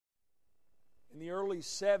the early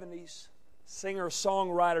 70s,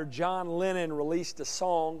 singer-songwriter John Lennon released a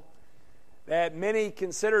song that many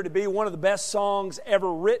consider to be one of the best songs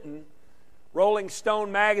ever written. Rolling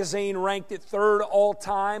Stone magazine ranked it third all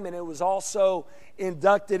time, and it was also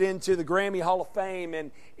inducted into the Grammy Hall of Fame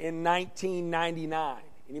in 1999.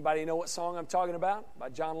 Anybody know what song I'm talking about by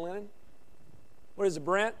John Lennon? What is it,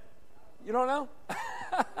 Brent? You don't know?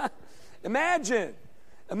 Imagine,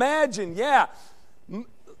 yeah.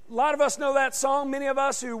 A lot of us know that song. Many of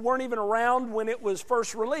us who weren't even around when it was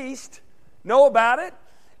first released know about it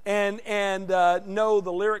and know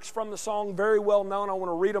the lyrics from the song, very well known. I want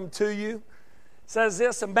to read them to you. It says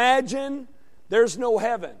this: imagine there's no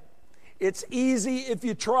heaven. It's easy if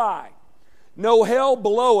you try. No hell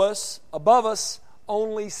below us, above us,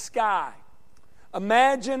 only sky.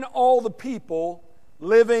 Imagine all the people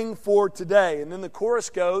living for today. And then the chorus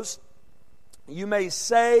goes, you may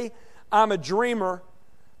say I'm a dreamer,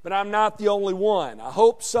 but I'm not the only one. I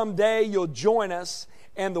hope someday you'll join us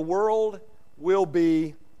and the world will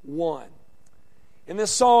be one. In this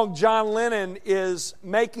song, John Lennon is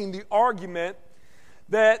making the argument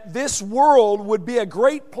that this world would be a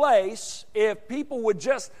great place if people would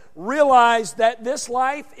just realize that this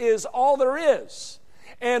life is all there is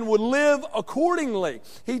and would live accordingly.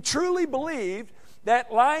 He truly believed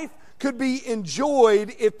that life could be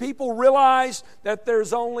enjoyed if people realized that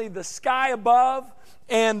there's only the sky above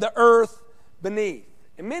and the earth beneath.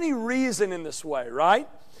 And many reason in this way, right?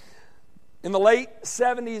 In the late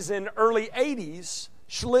 70s and early 80s,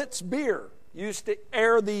 Schlitz Beer used to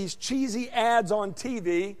air these cheesy ads on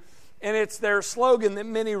TV, and it's their slogan that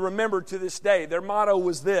many remember to this day. Their motto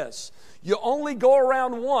was this: you only go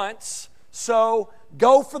around once, so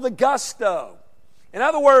go for the gusto. In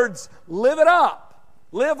other words, live it up.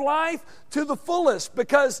 Live life to the fullest,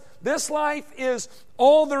 because this life is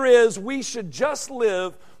all there is. We should just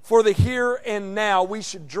live for the here and now. We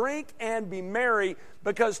should drink and be merry,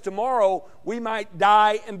 because tomorrow we might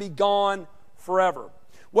die and be gone forever.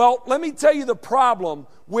 Well, let me tell you the problem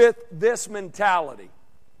with this mentality.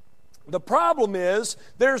 The problem is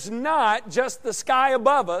there's not just the sky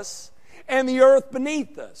above us and the earth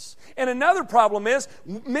beneath us. And another problem is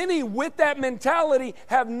many with that mentality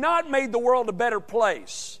have not made the world a better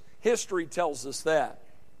place. History tells us that.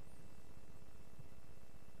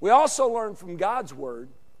 We also learn from God's Word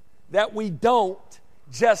that we don't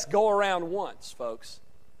just go around once, folks.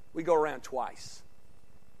 We go around twice.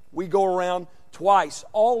 We go around twice.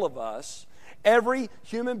 All of us, every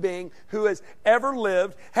human being who has ever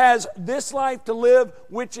lived, has this life to live,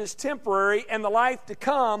 which is temporary, and the life to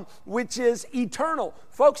come, which is eternal.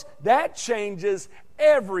 Folks, that changes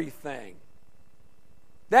everything.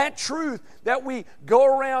 That truth that we go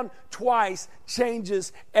around twice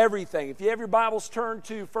changes everything. If you have your Bibles, turn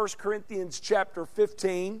to 1 Corinthians chapter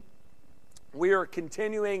 15. We are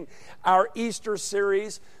continuing our Easter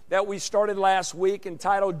series that we started last week,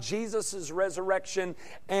 entitled Jesus' Resurrection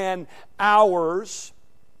and Ours.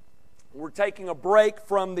 We're taking a break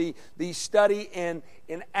from the study in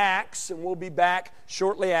Acts, and we'll be back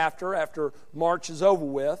shortly after March is over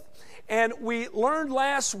with. And we learned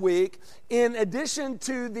last week, in addition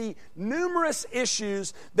to the numerous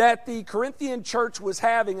issues that the Corinthian church was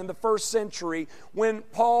having in the first century when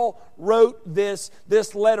Paul wrote this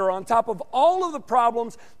letter, on top of all of the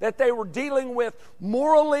problems that they were dealing with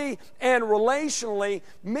morally and relationally,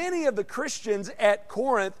 many of the Christians at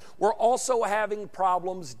Corinth were also having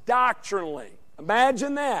problems doctrinally.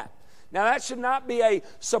 Imagine that. Now, that should not be a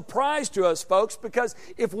surprise to us, folks, because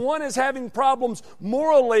if one is having problems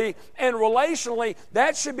morally and relationally,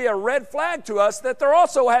 that should be a red flag to us that they're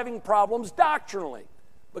also having problems doctrinally,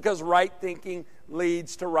 because right thinking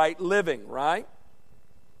leads to right living, right?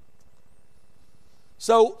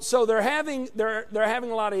 So they're having a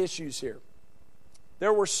lot of issues here.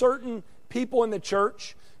 There were certain people in the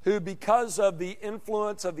church who, because of the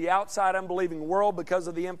influence of the outside unbelieving world, because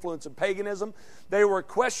of the influence of paganism, they were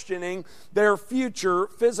questioning their future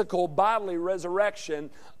physical bodily resurrection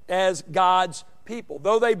as God's people.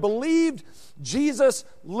 Though they believed Jesus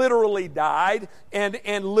literally died and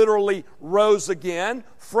literally rose again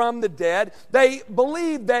from the dead, they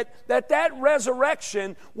believed that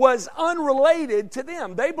resurrection was unrelated to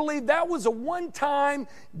them. They believed that was a one-time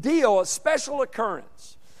deal, a special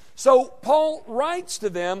occurrence. So Paul writes to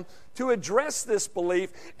them to address this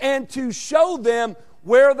belief and to show them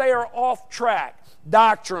where they are off track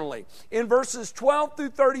doctrinally. In verses 12 through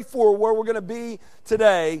 34, where we're going to be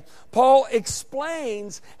today, Paul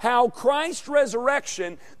explains how Christ's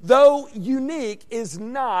resurrection, though unique, is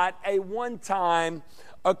not a one-time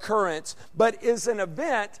occurrence, but is an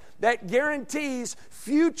event that guarantees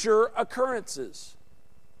future occurrences.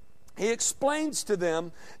 he explains to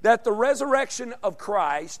them that the resurrection of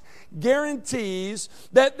Christ guarantees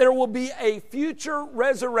that there will be a future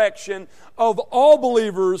resurrection of all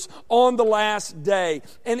believers on the last day.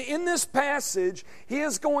 And in this passage, he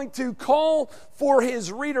is going to call for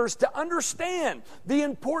his readers to understand the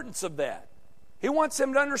importance of that. He wants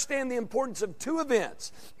them to understand the importance of two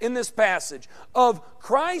events in this passage, of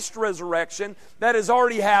Christ's resurrection that has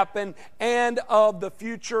already happened and of the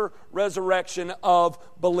future resurrection of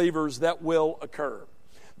believers that will occur.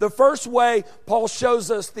 The first way Paul shows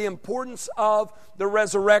us the importance of the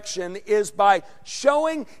resurrection is by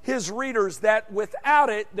showing his readers that without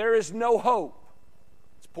it, there is no hope.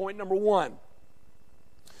 It's point number one.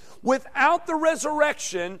 Without the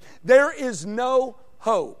resurrection, there is no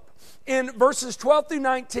hope. In verses 12 through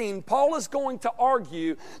 19, Paul is going to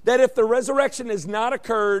argue that if the resurrection has not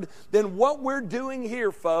occurred, then what we're doing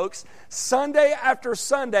here, folks, Sunday after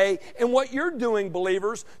Sunday, and what you're doing,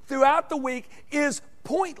 believers, throughout the week is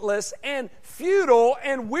pointless and futile,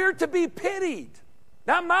 and we're to be pitied.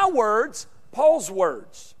 Not my words, Paul's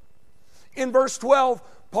words. In verse 12,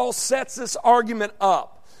 Paul sets this argument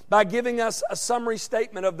up by giving us a summary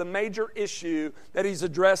statement of the major issue that he's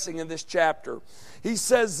addressing in this chapter. He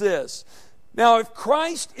says this, "Now if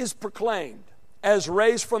Christ is proclaimed as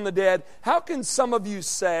raised from the dead, how can some of you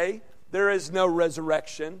say there is no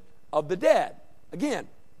resurrection of the dead?" Again,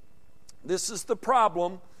 this is the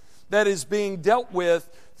problem that is being dealt with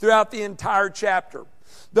throughout the entire chapter.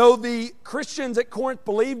 Though the Christians at Corinth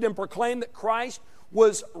believed and proclaimed that Christ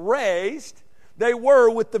was raised, they were,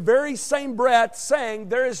 with the very same breath, saying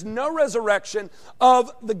there is no resurrection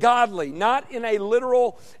of the godly, not in a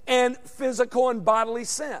literal and physical and bodily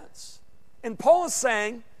sense. And Paul is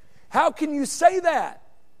saying, how can you say that?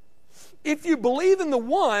 If you believe in the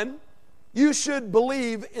one, you should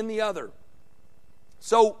believe in the other.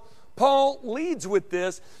 So Paul leads with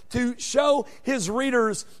this to show his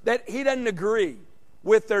readers that he doesn't agree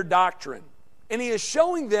with their doctrine. And he is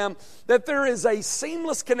showing them that there is a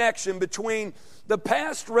seamless connection between the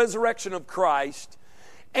past resurrection of Christ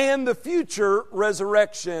and the future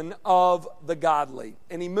resurrection of the godly.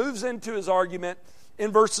 And he moves into his argument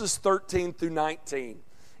in verses 13 through 19.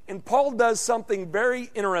 And Paul does something very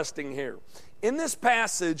interesting here. In this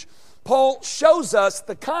passage, Paul shows us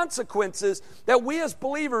the consequences that we as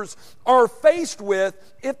believers are faced with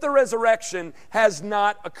if the resurrection has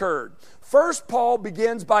not occurred. First, Paul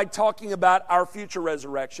begins by talking about our future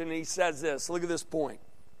resurrection, and he says this. Look at this point.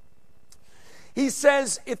 He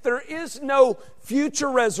says, if there is no future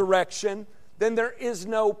resurrection, then there is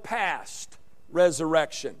no past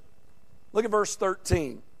resurrection. Look at verse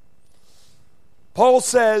 13. Paul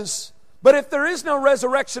says, "But if there is no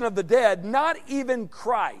resurrection of the dead, not even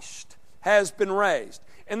Christ has been raised."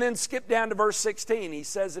 And then skip down to verse 16. He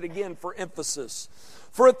says it again for emphasis.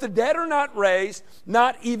 "For if the dead are not raised,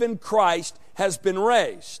 not even Christ has been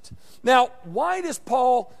raised." Now, why does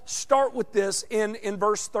Paul start with this in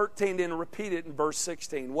verse 13 and repeat it in verse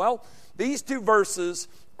 16? Well, these two verses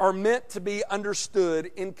are meant to be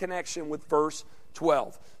understood in connection with verse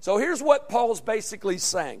 12. So here's what Paul's basically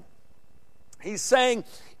saying. He's saying,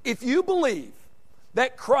 if you believe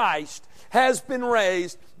that Christ has been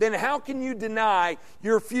raised, then how can you deny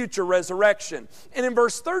your future resurrection? And in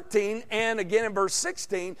verse 13 and again in verse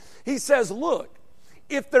 16, he says, look,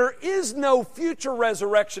 if there is no future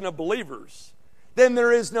resurrection of believers, then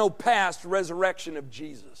there is no past resurrection of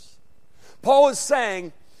Jesus. Paul is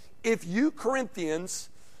saying, if you Corinthians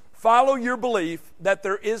follow your belief that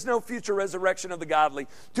there is no future resurrection of the godly,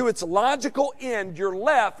 to its logical end, you're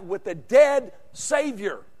left with a dead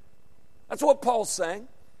Savior. That's what Paul's saying.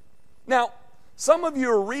 Now, some of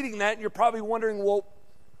you are reading that and you're probably wondering, well,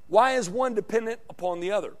 why is one dependent upon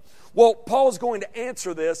the other? Well, Paul's going to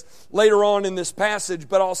answer this later on in this passage,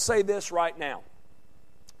 but I'll say this right now.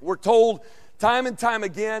 We're told time and time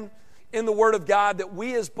again in the Word of God that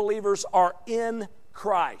we as believers are in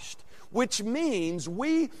Christ, which means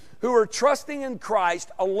we who are trusting in Christ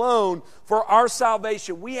alone for our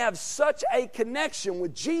salvation, we have such a connection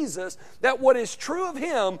with Jesus that what is true of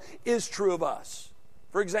Him is true of us.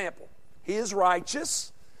 For example, He is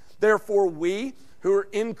righteous, therefore we who are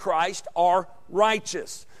in Christ are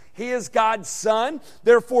righteous. He is God's Son,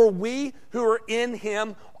 therefore we who are in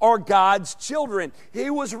Him are God's children.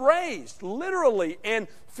 He was raised literally and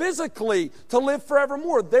physically to live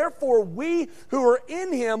forevermore. Therefore we who are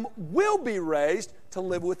in Him will be raised to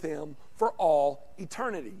live with Him for all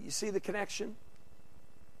eternity. You see the connection?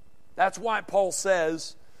 That's why Paul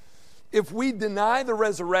says, if we deny the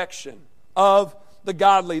resurrection of the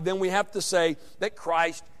godly, then we have to say that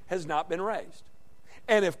Christ has not been raised.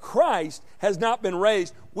 And if Christ has not been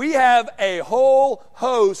raised, we have a whole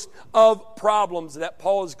host of problems that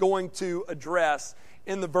Paul is going to address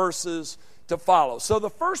in the verses to follow. So the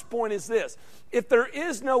first point is this: if there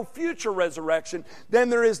is no future resurrection, then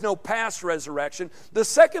there is no past resurrection. The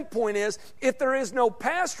second point is, if there is no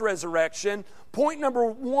past resurrection, point number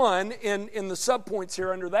one in the subpoints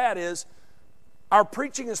here under that is, our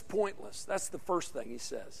preaching is pointless. That's the first thing he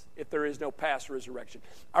says, if there is no past resurrection.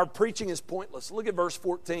 Our preaching is pointless. Look at verse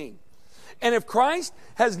 14. And if Christ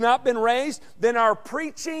has not been raised, then our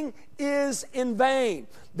preaching is in vain.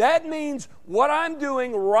 That means what I'm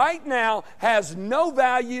doing right now has no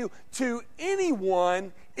value to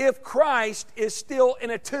anyone if Christ is still in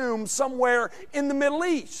a tomb somewhere in the Middle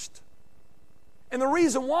East. And the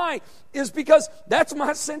reason why is because that's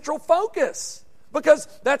my central focus. Because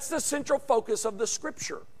that's the central focus of the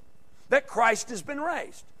Scripture, that Christ has been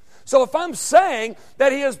raised. So if I'm saying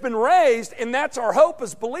that He has been raised, and that's our hope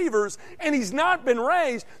as believers, and He's not been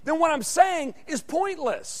raised, then what I'm saying is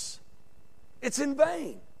pointless. It's in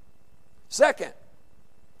vain. Second,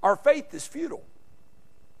 our faith is futile.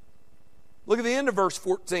 Look at the end of verse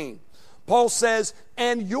 14. Paul says,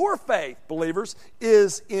 and your faith, believers,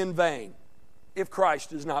 is in vain if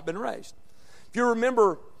Christ has not been raised. If you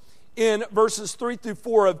remember, in verses 3 through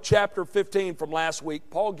 4 of chapter 15 from last week,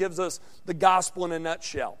 Paul gives us the gospel in a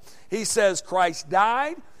nutshell. He says Christ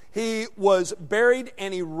died, He was buried,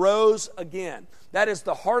 and He rose again. That is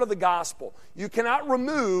the heart of the gospel. You cannot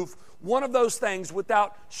remove one of those things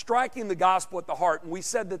without striking the gospel at the heart. And we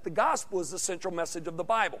said that the gospel is the central message of the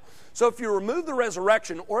Bible. So if you remove the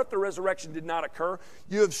resurrection, or if the resurrection did not occur,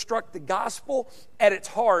 you have struck the gospel at its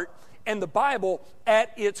heart and the Bible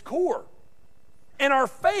at its core. And our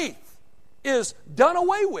faith is done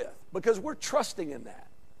away with because we're trusting in that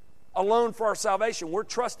alone for our salvation. We're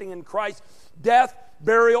trusting in Christ's death,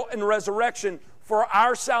 burial, and resurrection for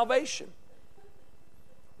our salvation.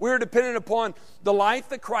 We're dependent upon the life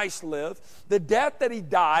that Christ lived, the death that He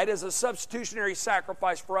died as a substitutionary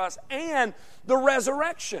sacrifice for us, and the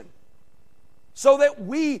resurrection, so that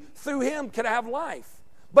we, through Him, can have life.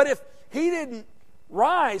 But if He didn't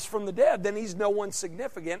rise from the dead, then He's no one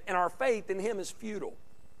significant, and our faith in Him is futile.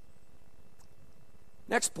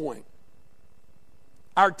 Next point.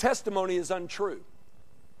 Our testimony is untrue.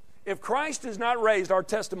 If Christ is not raised, our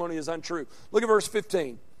testimony is untrue. Look at verse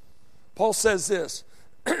 15. Paul says this,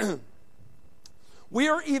 we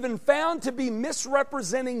are even found to be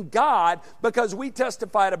misrepresenting God because we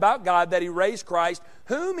testified about God that He raised Christ,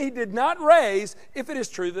 whom He did not raise, if it is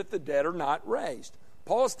true that the dead are not raised.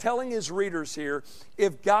 Paul is telling his readers here,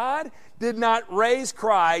 if God did not raise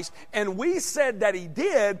Christ and we said that He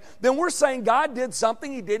did, then we're saying God did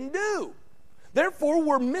something He didn't do. Therefore,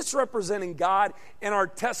 we're misrepresenting God, and our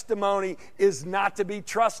testimony is not to be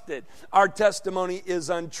trusted. Our testimony is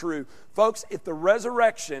untrue. Folks, if the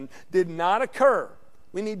resurrection did not occur,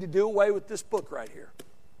 we need to do away with this book right here.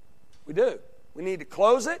 We do. We need to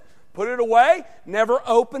close it, put it away, never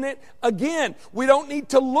open it again. We don't need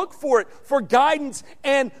to look for it for guidance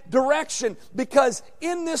and direction, because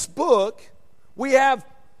in this book, we have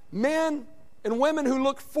men and women who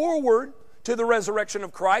look forward to the resurrection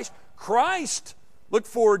of Christ. Christ looked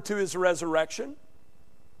forward to His resurrection.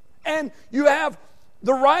 And you have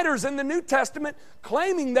the writers in the New Testament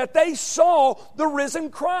claiming that they saw the risen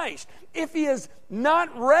Christ. If He is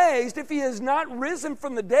not raised, if He is not risen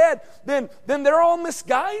from the dead, then they're all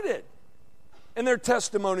misguided, and their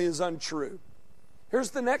testimony is untrue. Here's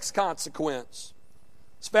the next consequence.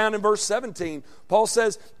 It's found in verse 17. Paul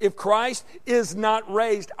says, if Christ is not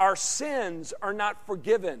raised, our sins are not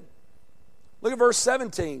forgiven. Look at verse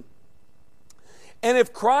 17. And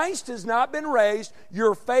if Christ has not been raised,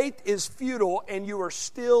 your faith is futile and you are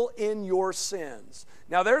still in your sins.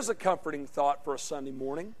 Now there's a comforting thought for a Sunday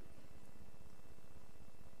morning.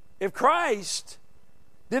 If Christ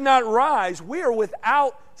did not rise, we are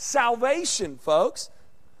without salvation, folks.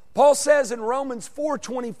 Paul says in Romans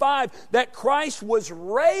 4:25 that Christ was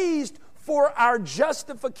raised for our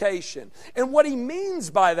justification. And what he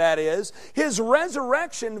means by that is His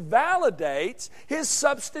resurrection validates His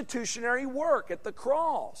substitutionary work at the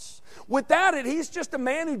cross. Without it, He's just a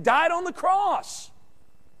man who died on the cross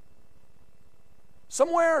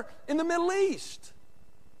somewhere in the Middle East.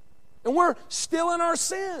 And we're still in our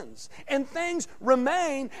sins. And things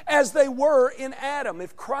remain as they were in Adam.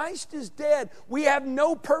 If Christ is dead, we have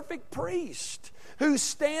no perfect priest who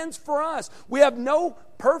stands for us. We have no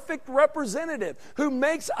perfect representative who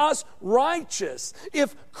makes us righteous.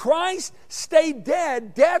 If Christ stayed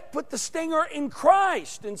dead, death put the stinger in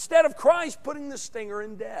Christ instead of Christ putting the stinger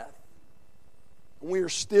in death. And we are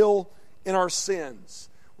still in our sins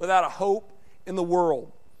without a hope in the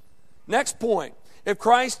world. Next point. If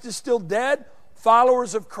Christ is still dead,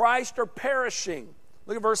 followers of Christ are perishing.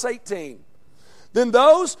 Look at verse 18. Then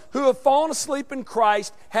those who have fallen asleep in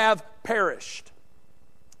Christ have perished.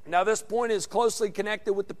 Now this point is closely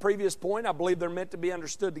connected with the previous point. I believe they're meant to be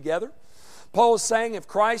understood together. Paul is saying if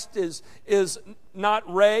Christ is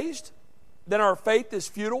not raised, then our faith is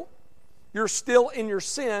futile. You're still in your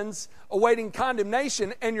sins, awaiting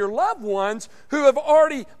condemnation, and your loved ones who have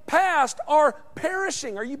already passed are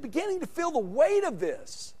perishing. Are you beginning to feel the weight of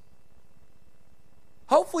this?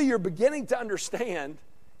 Hopefully you're beginning to understand,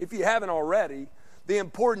 if you haven't already, the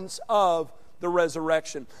importance of the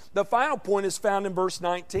resurrection. The final point is found in verse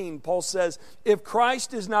 19. Paul says, if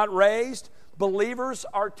Christ is not raised, believers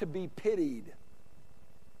are to be pitied.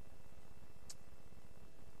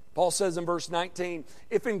 Paul says in verse 19,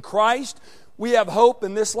 if in Christ we have hope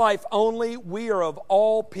in this life only, we are of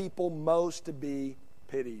all people most to be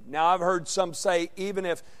pitied. Now I've heard some say even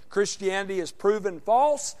if Christianity is proven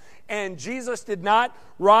false and Jesus did not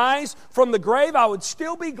rise from the grave, I would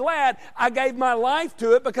still be glad I gave my life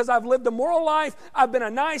to it because I've lived a moral life. I've been a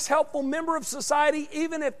nice, helpful member of society.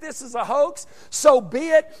 Even if this is a hoax, so be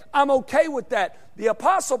it. I'm okay with that. The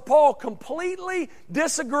Apostle Paul completely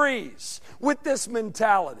disagrees with this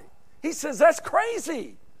mentality. He says that's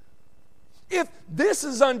crazy. If this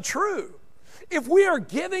is untrue, if we are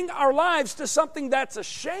giving our lives to something that's a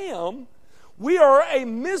sham, we are a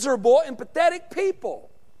miserable and pathetic people.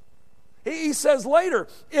 He says later,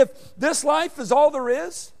 if this life is all there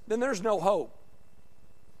is, then there's no hope.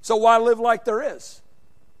 So why live like there is?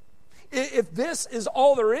 If this is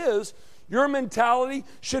all there is, your mentality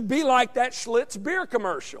should be like that Schlitz beer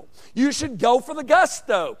commercial. You should go for the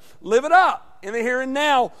gusto. Live it up in the here and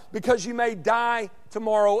now because you may die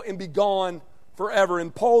tomorrow and be gone forever.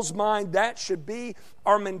 In Paul's mind, that should be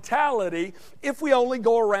our mentality if we only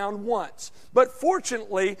go around once. But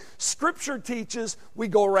fortunately, Scripture teaches we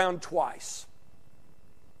go around twice.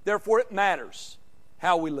 Therefore, it matters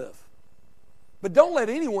how we live. But don't let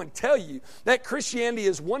anyone tell you that Christianity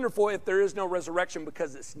is wonderful if there is no resurrection,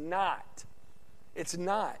 because it's not. It's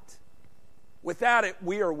not. Without it,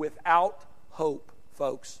 we are without hope,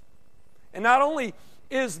 folks. And not only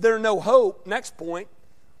is there no hope, next point,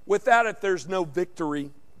 without it, there's no victory.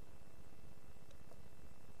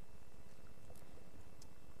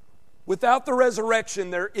 Without the resurrection,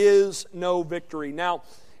 there is no victory. Now,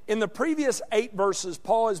 in the previous 8 verses,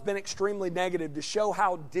 Paul has been extremely negative to show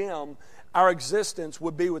how dim our existence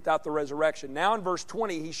would be without the resurrection. Now in verse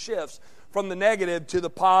 20, he shifts from the negative to the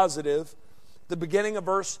positive. The beginning of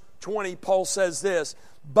verse 20, Paul says this,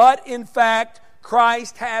 but in fact,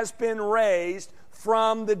 Christ has been raised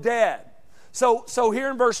from the dead. So here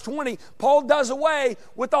in verse 20, Paul does away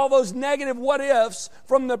with all those negative what-ifs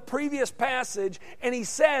from the previous passage, and he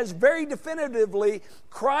says very definitively,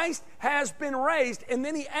 Christ has been raised, and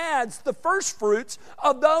then he adds the first fruits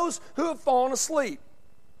of those who have fallen asleep.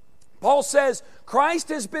 Paul says, Christ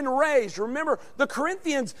has been raised. Remember, the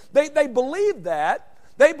Corinthians, they believed that.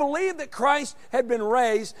 They believed that Christ had been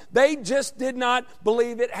raised. They just did not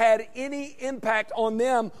believe it had any impact on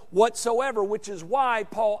them whatsoever, which is why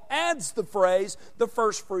Paul adds the phrase, the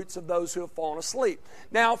first fruits of those who have fallen asleep.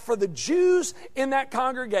 Now, for the Jews in that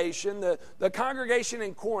congregation, the congregation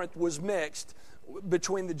in Corinth was mixed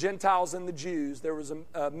between the Gentiles and the Jews. There was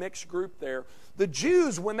a mixed group there. The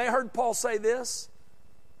Jews, when they heard Paul say this,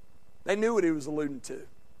 they knew what he was alluding to. I'm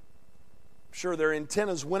sure their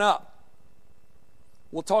antennas went up.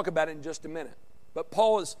 We'll talk about it in just a minute. But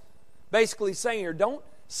Paul is basically saying here, don't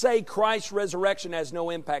say Christ's resurrection has no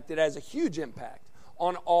impact. It has a huge impact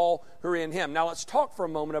on all who are in him. Now let's talk for a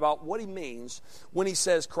moment about what he means when he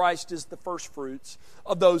says Christ is the first fruits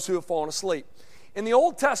of those who have fallen asleep. In the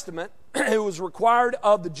Old Testament, it was required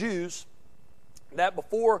of the Jews that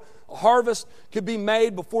before a harvest could be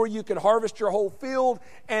made, before you could harvest your whole field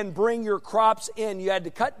and bring your crops in, you had to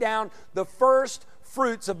cut down the first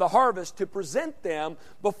fruits of the harvest to present them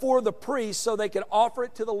before the priest so they could offer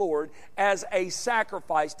it to the Lord as a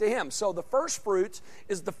sacrifice to him. So the first fruits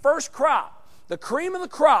is the first crop, the cream of the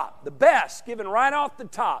crop, the best, given right off the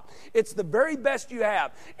top. It's the very best you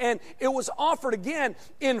have. And it was offered again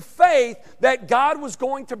in faith that God was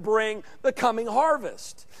going to bring the coming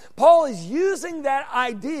harvest. Paul is using that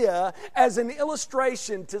idea as an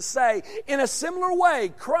illustration to say, in a similar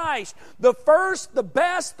way, Christ, the first, the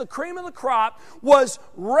best, the cream of the crop, was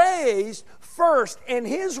raised first, and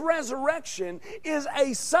his resurrection is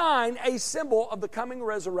a sign, a symbol of the coming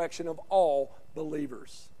resurrection of all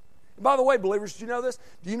believers. By the way, believers, do you know this?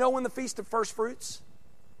 Do you know when the Feast of First Fruits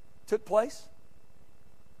took place?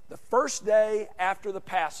 The first day after the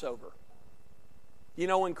Passover. You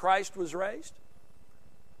know when Christ was raised?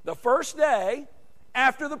 The first day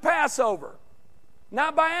after the Passover.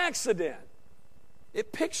 Not by accident.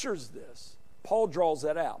 It pictures this. Paul draws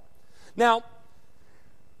that out. Now,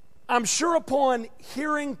 I'm sure upon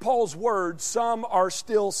hearing Paul's words, some are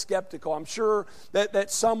still skeptical. I'm sure that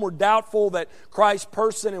some were doubtful that Christ's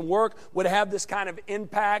person and work would have this kind of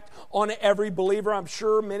impact on every believer. I'm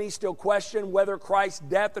sure many still question whether Christ's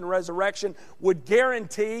death and resurrection would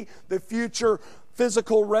guarantee the future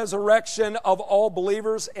physical resurrection of all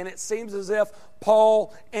believers, and it seems as if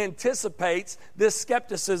Paul anticipates this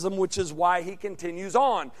skepticism, which is why he continues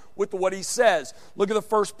on with what he says. Look at the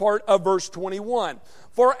first part of verse 21.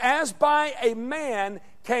 For as by a man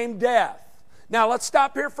came death. Now let's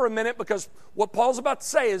stop here for a minute because what Paul's about to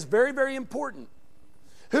say is very, very important.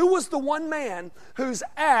 Who was the one man whose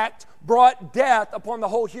act brought death upon the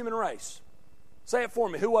whole human race? Say it for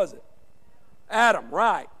me. Who was it? Adam,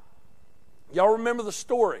 right. Y'all remember the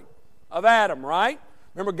story of Adam, right?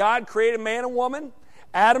 Remember God created man and woman?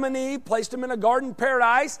 Adam and Eve placed them in a garden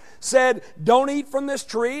paradise, said, don't eat from this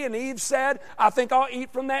tree. And Eve said, I think I'll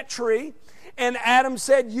eat from that tree. And Adam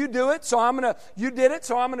said, you do it, you did it,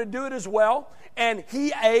 so I'm going to do it as well. And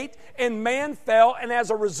he ate, and man fell, and as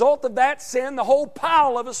a result of that sin, the whole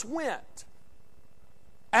pile of us went.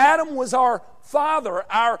 Adam was our father,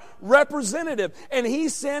 our representative, and he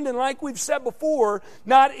sinned, and like we've said before,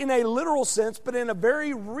 not in a literal sense, but in a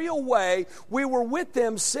very real way, we were with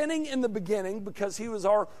him sinning in the beginning because he was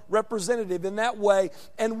our representative in that way,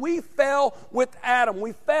 and we fell with Adam.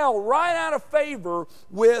 We fell right out of favor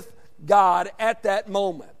with God at that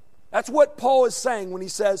moment. That's what Paul is saying when he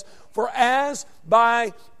says, for as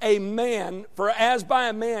by a man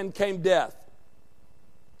came death.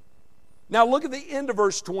 Now look at the end of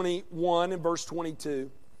verse 21 and verse 22.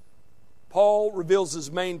 Paul reveals his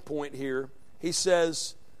main point here. He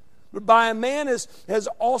says, but by a man has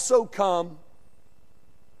also come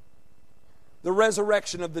the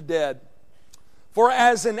resurrection of the dead. For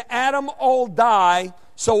as in Adam all die,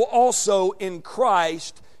 so also in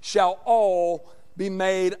Christ shall all be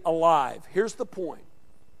made alive. Here's the point.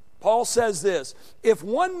 Paul says this, if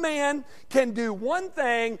one man can do one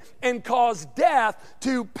thing and cause death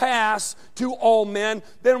to pass to all men,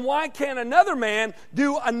 then why can't another man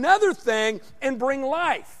do another thing and bring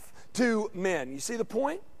life to men? You see the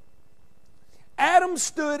point? Adam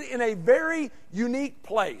stood in a very unique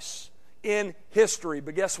place in history,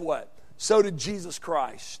 but guess what? So did Jesus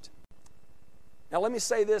Christ. Now let me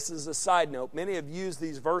say this as a side note. Many have used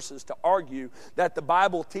these verses to argue that the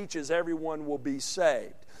Bible teaches everyone will be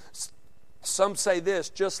saved. Some say this,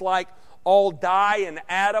 just like all die in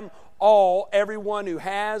Adam, everyone who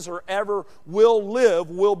has or ever will live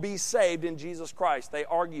will be saved in Jesus Christ. They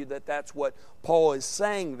argue that that's what Paul is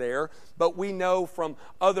saying there, but we know from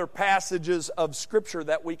other passages of Scripture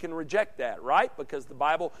that we can reject that, right? Because the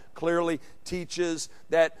Bible clearly teaches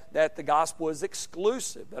that the gospel is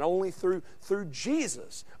exclusive, that only through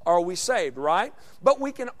Jesus are we saved, right? But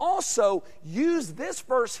we can also use this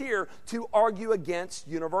verse here to argue against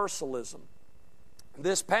universalism.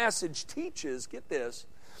 This passage teaches, get this,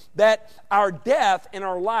 that our death in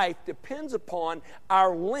our life depends upon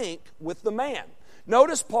our link with the man.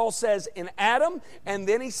 Notice Paul says in Adam, and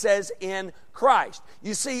then he says in Christ.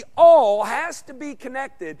 You see, all has to be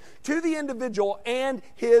connected to the individual and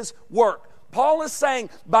his work. Paul is saying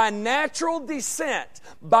by natural descent,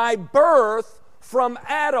 by birth from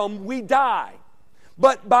Adam, we die.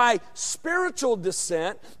 But by spiritual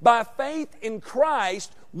descent, by faith in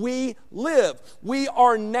Christ, we live. We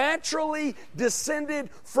are naturally descended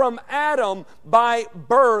from Adam by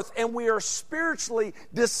birth, and we are spiritually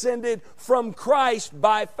descended from Christ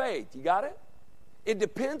by faith. You got it? It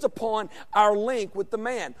depends upon our link with the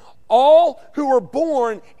man. All who are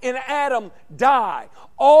born in Adam die.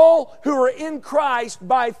 All who are in Christ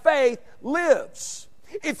by faith lives.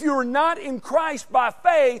 If you're not in Christ by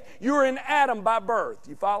faith, you're in Adam by birth.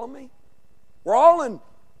 You follow me? We're all in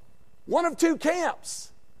one of two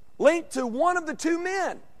camps, linked to one of the two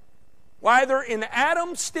men. We're either in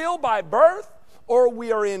Adam still by birth, or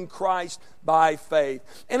we are in Christ by faith.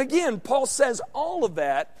 And again, Paul says all of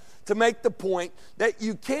that to make the point that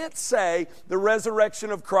you can't say the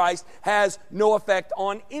resurrection of Christ has no effect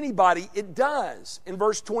on anybody. It does. In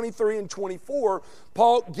verse 23 and 24,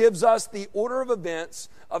 Paul gives us the order of events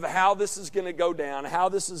of how this is going to go down, how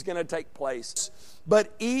this is going to take place.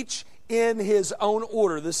 But each in his own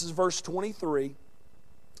order. This is verse 23.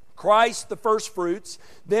 Christ the first fruits,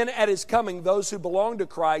 then at his coming those who belong to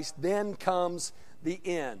Christ, then comes the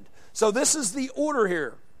end. So this is the order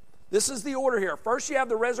here. This is the order here. First you have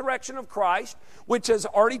the resurrection of Christ, which has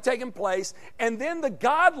already taken place, and then the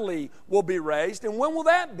godly will be raised. And when will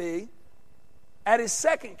that be? At His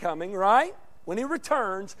second coming, right? When He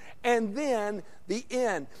returns, and then the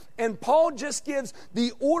end. And Paul just gives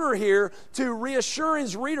the order here to reassure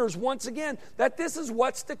his readers once again that this is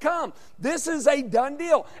what's to come. This is a done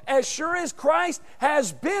deal. As sure as Christ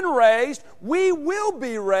has been raised, we will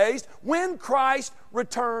be raised when Christ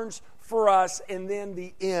returns for us, and then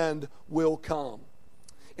the end will come.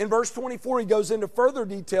 In verse 24, he goes into further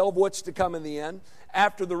detail of what's to come in the end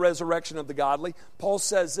after the resurrection of the godly. Paul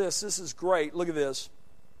says this is great. Look at this.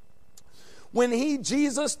 When He,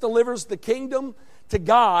 Jesus, delivers the kingdom to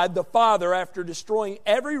God the Father after destroying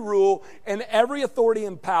every rule and every authority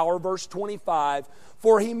and power, verse 25,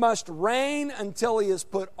 for He must reign until He has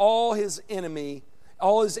put all His enemies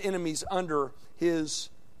under His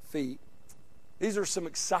feet. These are some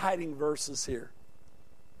exciting verses here.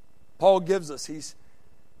 Paul gives us, he's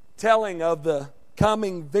telling of the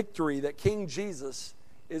coming victory that King Jesus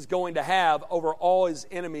is going to have over all His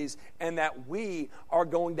enemies, and that we are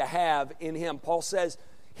going to have in Him. Paul says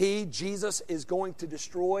He, Jesus, is going to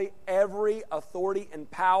destroy every authority and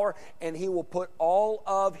power, and He will put all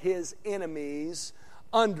of His enemies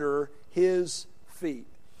under His feet.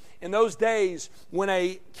 In those days, when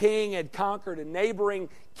a king had conquered a neighboring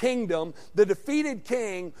kingdom, the defeated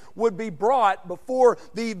king would be brought before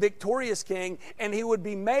the victorious king, and he would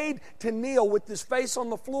be made to kneel with his face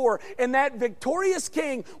on the floor, and that victorious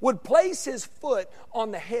king would place his foot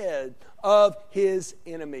on the head of his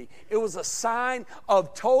enemy. It was a sign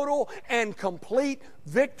of total and complete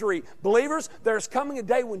victory. Believers, there's coming a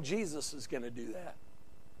day when Jesus is going to do that.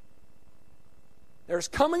 There's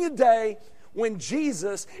coming a day when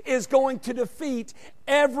Jesus is going to defeat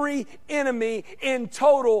every enemy in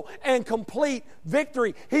total and complete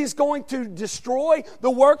victory. He's going to destroy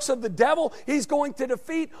the works of the devil. He's going to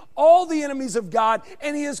defeat all the enemies of God,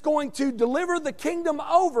 and He is going to deliver the kingdom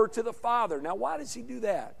over to the Father. Now, why does He do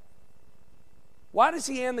that? Why does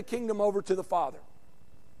He hand the kingdom over to the Father?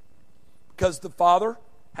 Because the Father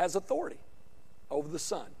has authority over the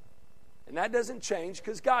Son. And that doesn't change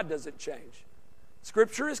because God doesn't change.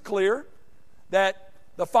 Scripture is clear that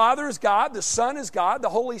the Father is God, the Son is God, the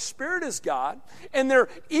Holy Spirit is God, and they're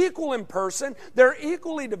equal in person, they're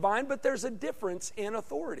equally divine, but there's a difference in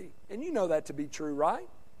authority. And you know that to be true, right?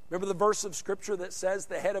 Remember the verse of Scripture that says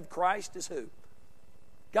the head of Christ is who?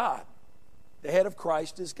 God. The head of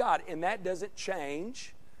Christ is God, and that doesn't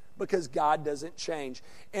change because God doesn't change.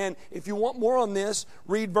 And if you want more on this,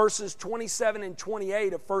 read verses 27 and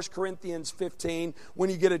 28 of 1 Corinthians 15 when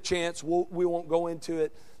you get a chance. We won't go into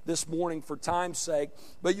it this morning for time's sake,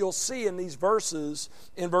 but you'll see in these verses,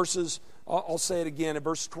 I'll say it again, in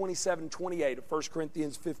verse 27 and 28 of 1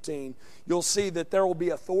 Corinthians 15, you'll see that there will be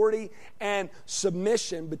authority and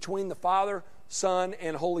submission between the Father, Son,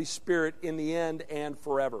 and Holy Spirit in the end and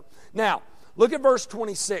forever. Now, look at verse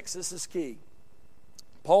 26. This is key.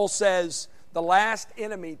 Paul says the last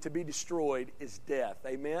enemy to be destroyed is death.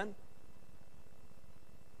 Amen?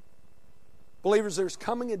 Believers, there's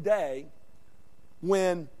coming a day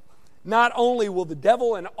when not only will the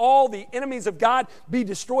devil and all the enemies of God be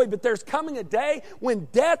destroyed, but there's coming a day when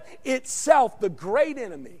death itself, the great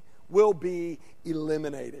enemy, will be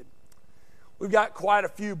eliminated. We've got quite a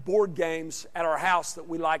few board games at our house that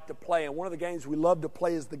we like to play, and one of the games we love to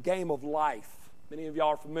play is the game of life. Many of y'all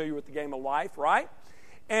are familiar with the game of life, right?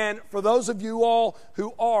 And for those of you all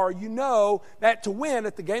who are, you know that to win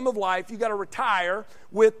at the game of life, you got to retire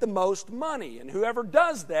with the most money. And whoever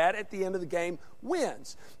does that at the end of the game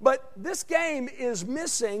wins. But this game is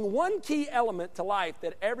missing one key element to life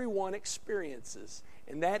that everyone experiences,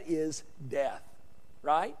 and that is death,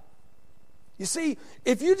 right? You see,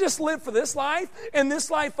 if you just live for this life and this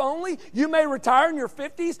life only, you may retire in your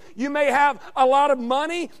 50s, you may have a lot of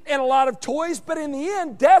money and a lot of toys, but in the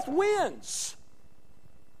end, death wins.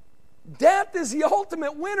 Death is the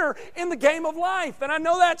ultimate winner in the game of life. And I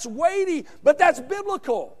know that's weighty, but that's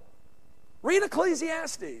biblical. Read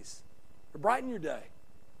Ecclesiastes to brighten your day.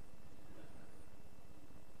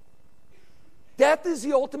 Death is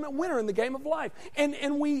the ultimate winner in the game of life.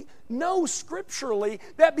 And we know scripturally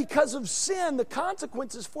that because of sin, the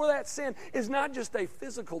consequences for that sin is not just a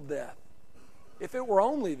physical death. If it were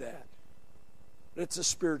only that, but it's a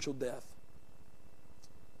spiritual death.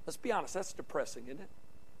 Let's be honest, that's depressing, isn't it?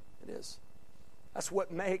 It is. That's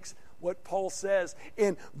what makes what Paul says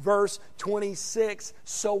in verse 26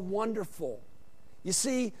 so wonderful. You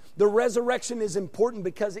see, the resurrection is important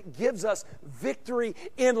because it gives us victory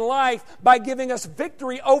in life by giving us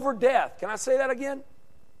victory over death. Can I say that again?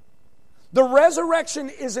 The resurrection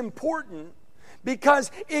is important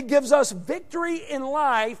because it gives us victory in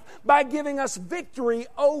life by giving us victory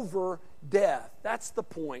over death. That's the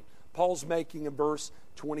point Paul's making in verse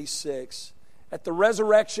 26. At the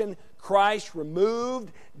resurrection, Christ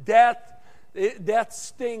removed death's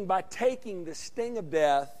sting by taking the sting of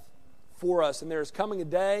death for us. And there is coming a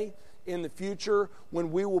day in the future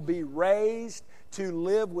when we will be raised to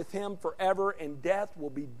live with Him forever, and death will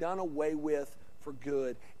be done away with for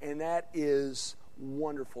good. And that is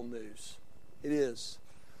wonderful news. It is.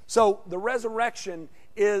 So the resurrection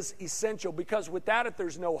is essential, because without it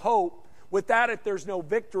there's no hope. Without it there's no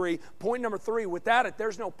victory. Point number 3, without it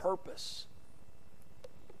there's no purpose.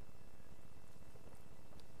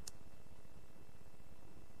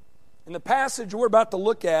 In the passage we're about to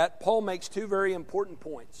look at, Paul makes 2 very important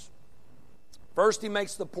points. First, he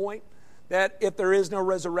makes the point that if there is no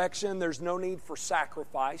resurrection, there's no need for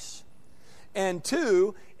sacrifice. And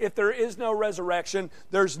 2, if there is no resurrection,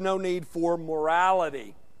 there's no need for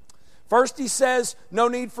morality. First, he says, no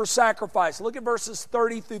need for sacrifice. Look at verses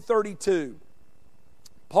 30 through 32.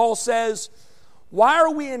 Paul says, why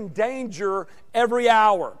are we in danger every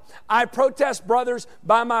hour? I protest, brothers,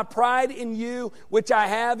 by my pride in you, which I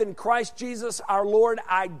have in Christ Jesus our Lord,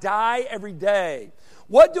 I die every day.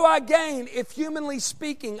 What do I gain if, humanly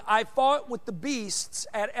speaking, I fought with the beasts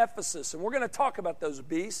at Ephesus? And we're going to talk about those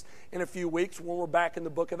beasts in a few weeks when we're back in the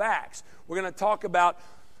book of Acts. We're going to talk about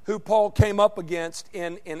who Paul came up against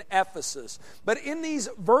in Ephesus. But in these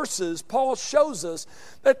verses, Paul shows us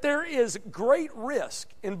that there is great risk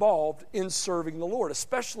involved in serving the Lord,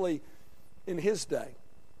 especially in his day.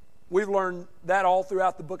 We've learned that all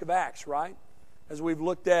throughout the book of Acts, right? As we've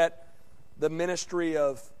looked at the ministry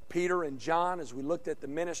of Peter and John, as we looked at the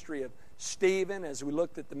ministry of Stephen, as we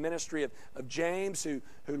looked at the ministry of James, who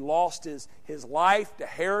lost his life to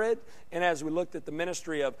Herod, and as we looked at the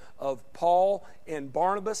ministry of Paul and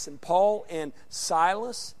Barnabas and Paul and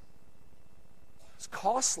Silas. It's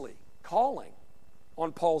costly calling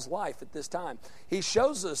on Paul's life at this time. He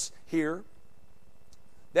shows us here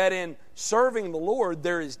that in serving the Lord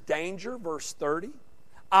there is danger, verse 30,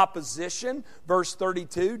 opposition, verse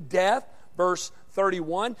 32, death, verse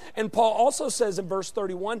 31. And Paul also says in verse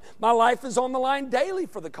 31, my life is on the line daily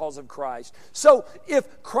for the cause of Christ. So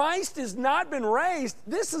if Christ has not been raised,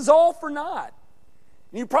 this is all for naught.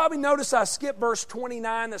 And you probably notice I skipped verse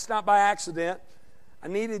 29. That's not by accident. I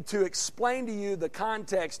needed to explain to you the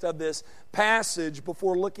context of this passage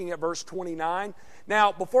before looking at verse 29.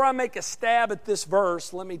 Now, before I make a stab at this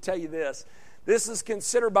verse, let me tell you this. This is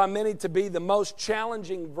considered by many to be the most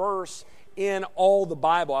challenging verse in all the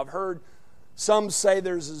Bible. I've heard some say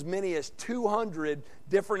there's as many as 200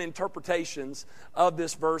 different interpretations of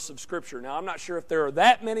this verse of Scripture. Now, I'm not sure if there are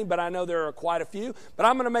that many, but I know there are quite a few. But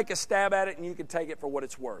I'm going to make a stab at it, and you can take it for what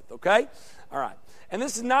it's worth, okay? All right. And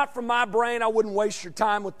this is not from my brain. I wouldn't waste your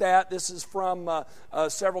time with that. This is from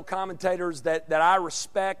several commentators that I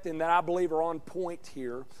respect and that I believe are on point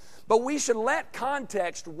here. But we should let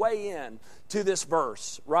context weigh in to this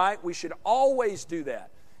verse, right? We should always do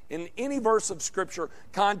that. In any verse of Scripture,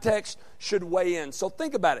 context should weigh in. So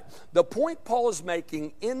think about it. The point Paul is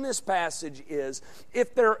making in this passage is,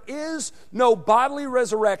 if there is no bodily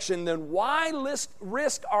resurrection, then why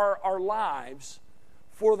risk our lives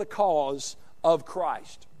for the cause of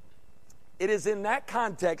Christ? It is in that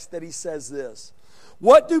context that he says this.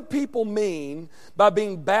 What do people mean by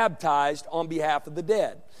being baptized on behalf of the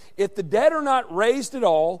dead? If the dead are not raised at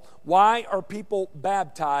all, why are people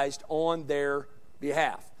baptized on their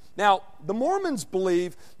behalf? Now, the Mormons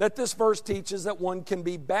believe that this verse teaches that one can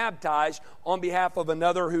be baptized on behalf of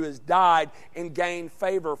another who has died and gain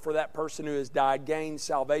favor for that person who has died, gain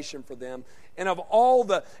salvation for them. And of all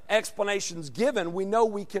the explanations given, we know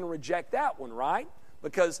we can reject that one, right?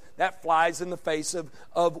 Because that flies in the face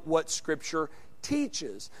of what Scripture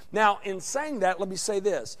teaches. Now, in saying that, let me say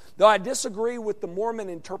this. Though I disagree with the Mormon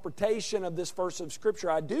interpretation of this verse of Scripture,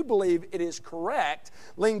 I do believe it is correct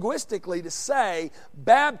linguistically to say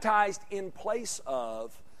baptized in place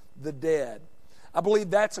of the dead. I believe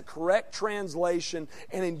that's a correct translation,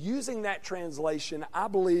 and in using that translation, I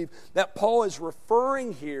believe that Paul is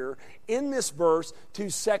referring here in this verse to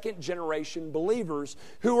second-generation believers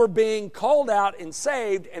who are being called out and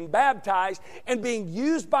saved and baptized and being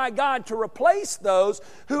used by God to replace those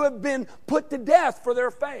who have been put to death for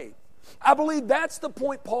their faith. I believe that's the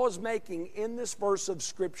point Paul is making in this verse of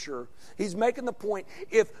Scripture. He's making the point,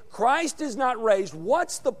 if Christ is not raised,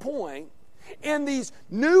 what's the point in these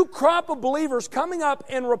new crop of believers coming up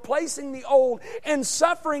and replacing the old and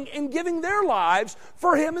suffering and giving their lives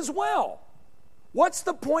for Him as well? What's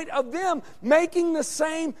the point of them making the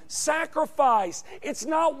same sacrifice? It's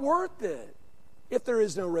not worth it if there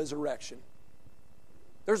is no resurrection.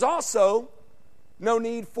 There's also no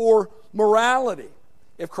need for morality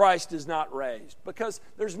if Christ is not raised, because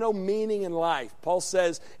there's no meaning in life. Paul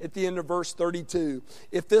says at the end of verse 32,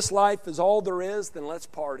 if this life is all there is, then let's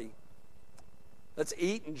party. Let's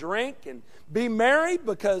eat and drink and be merry,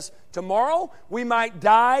 because tomorrow we might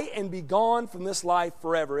die and be gone from this life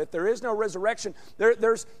forever. If there is no resurrection,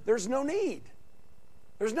 there's no need.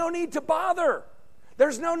 There's no need to bother.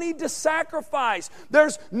 There's no need to sacrifice.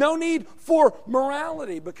 There's no need for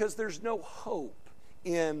morality, because there's no hope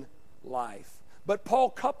in life. But Paul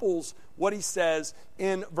couples what he says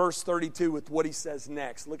in verse 32 with what he says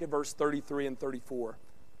next. Look at verse 33 and 34.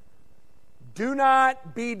 Do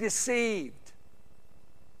not be deceived.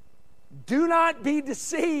 Do not be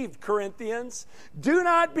deceived, Corinthians. Do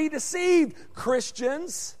not be deceived,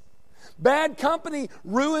 Christians. Bad company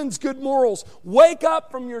ruins good morals. Wake up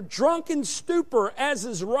from your drunken stupor, as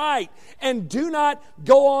is right, and do not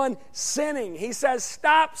go on sinning. He says,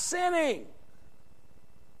 stop sinning.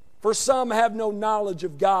 For some have no knowledge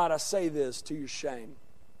of God. I say this to your shame.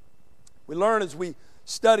 We learn as we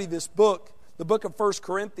study this book, the book of 1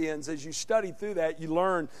 Corinthians, as you study through that, you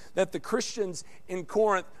learn that the Christians in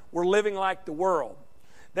Corinth were living like the world.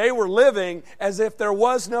 They were living as if there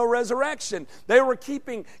was no resurrection. They were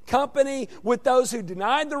keeping company with those who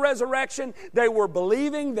denied the resurrection. They were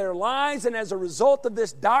believing their lies, and as a result of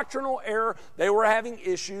this doctrinal error, they were having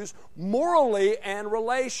issues morally and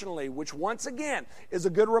relationally, which once again is a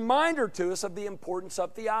good reminder to us of the importance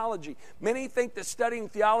of theology. Many think that studying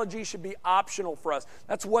theology should be optional for us.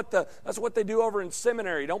 That's what they do over in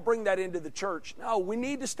seminary. Don't bring that into the church. No, we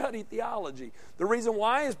need to study theology. The reason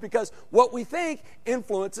why is because what we think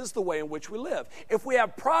influences the way in which we live. If we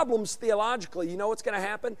have problems theologically, you know what's going to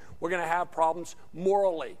happen? We're going to have problems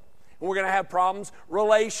morally. And we're going to have problems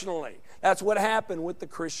relationally. That's what happened with the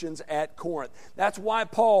Christians at Corinth. That's why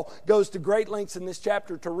Paul goes to great lengths in this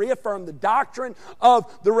chapter to reaffirm the doctrine of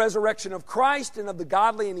the resurrection of Christ and of the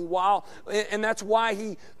godly. And that's why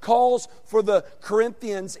he calls for the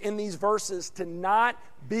Corinthians in these verses to not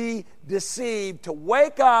be deceived, to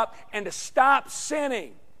wake up and to stop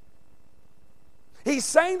sinning. He's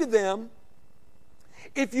saying to them,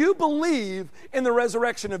 if you believe in the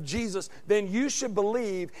resurrection of Jesus, then you should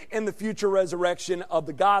believe in the future resurrection of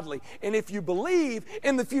the godly. And if you believe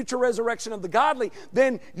in the future resurrection of the godly,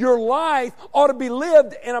 then your life ought to be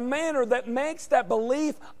lived in a manner that makes that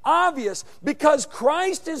belief obvious. Because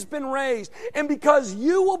Christ has been raised, and because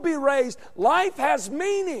you will be raised, life has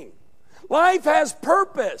meaning. Life has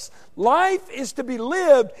purpose. Life is to be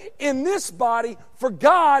lived in this body for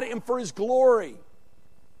God and for His glory.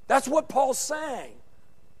 That's what Paul's saying.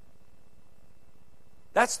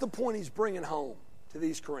 That's the point he's bringing home to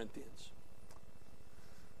these Corinthians.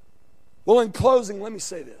 Well, in closing, let me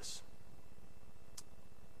say this.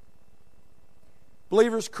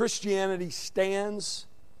 Believers, Christianity stands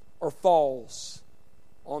or falls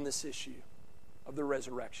on this issue of the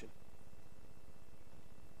resurrection.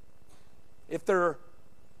 If there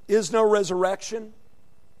is no resurrection,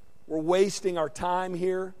 we're wasting our time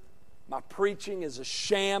here. My preaching is a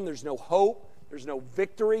sham. There's no hope. There's no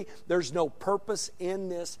victory. There's no purpose in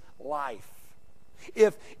this life.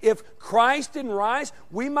 If Christ didn't rise,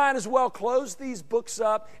 we might as well close these books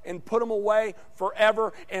up and put them away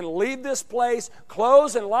forever and leave this place,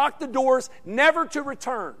 close and lock the doors, never to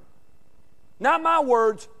return. Not my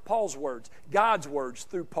words, Paul's words, God's words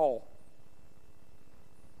through Paul.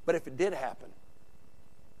 But if it did happen,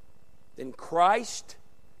 then Christ,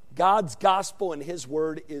 God's gospel and His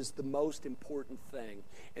word is the most important thing.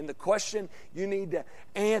 And the question you need to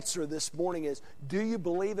answer this morning is, do you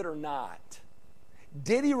believe it or not?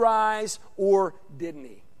 Did He rise or didn't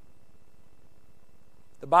He?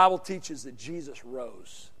 The Bible teaches that Jesus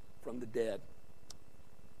rose from the dead.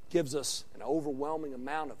 Gives us an overwhelming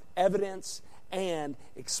amount of evidence and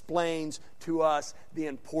explains to us the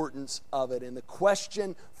importance of it. And the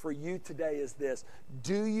question for you today is this: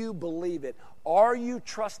 do you believe it? Are you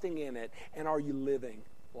trusting in it? And are you living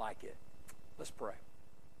like it? Let's pray.